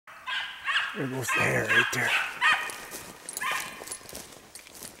There goes the hare right there.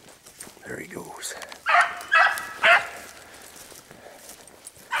 There he goes.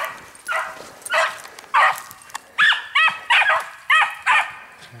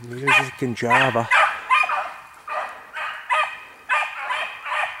 And here's his Kinjava.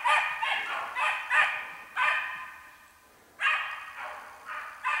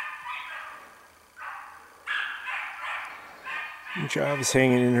 Java's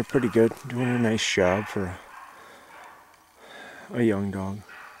hanging in there pretty good, doing a nice job for a young dog.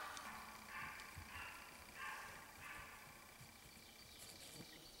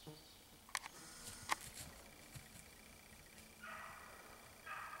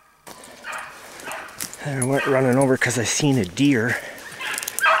 And I went running over because I seen a deer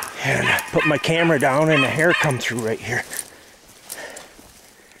and I put my camera down and the hare come through right here.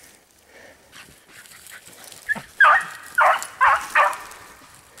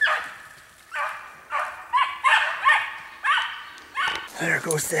 There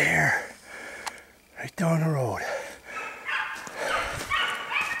goes the hare, right down the road.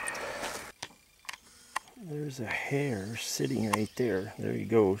 There's a hare sitting right there. There he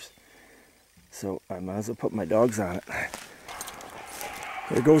goes. So I might as well put my dogs on it.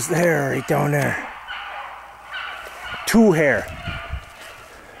 There goes the hare right down there. Two hare.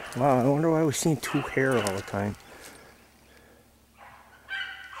 Wow, I wonder why we're seeing two hare all the time.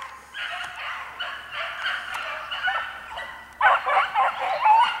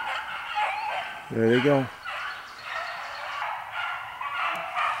 There they go.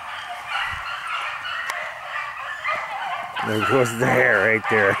 There goes the hare right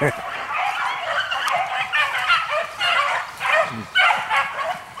there.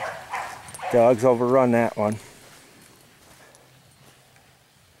 Dogs overrun that one.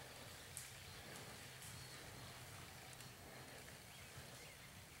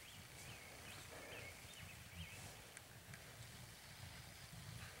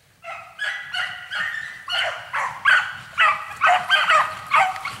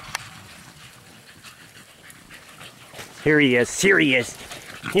 Here he is, here he is,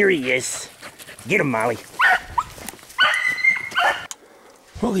 here he is. Get him, Molly.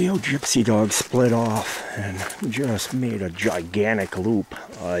 Well, the old gypsy dog split off and just made a gigantic loop.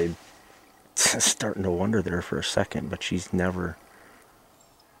 I was starting to wonder there for a second, but she's never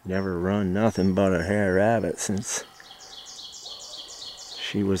run nothing but a hare rabbit since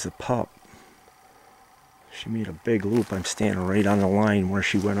she was a pup. She made a big loop. I'm standing right on the line where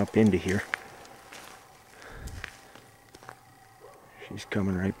she went up into here. She's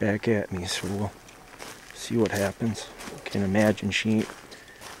coming right back at me, so we'll see what happens. I can imagine she ain't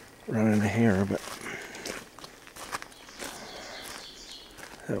running a hare, but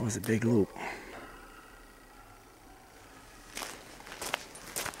that was a big loop.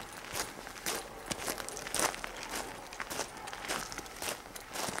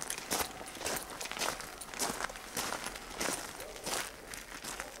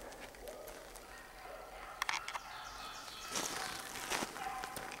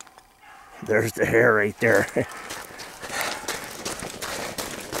 There's the hare right there.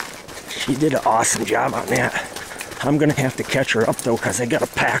 She did an awesome job on that. I'm gonna have to catch her up though, because I got a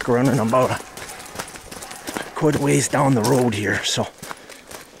pack running about quite a ways down the road here, so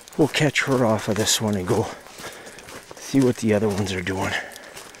we'll catch her off of this one and go see what the other ones are doing.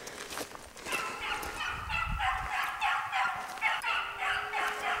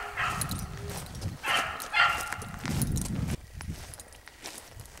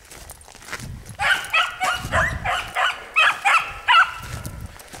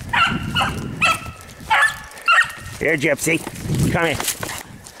 Here, Gypsy, come here.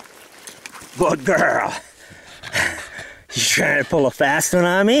 Good girl. You trying to pull a fast one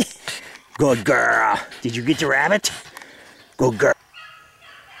on me? Good girl. Did you get the rabbit? Good girl.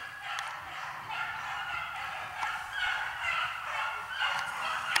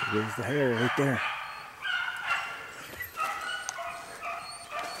 There's the hare right there.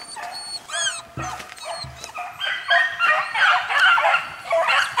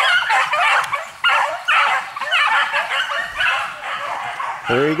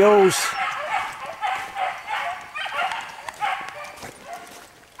 There he goes.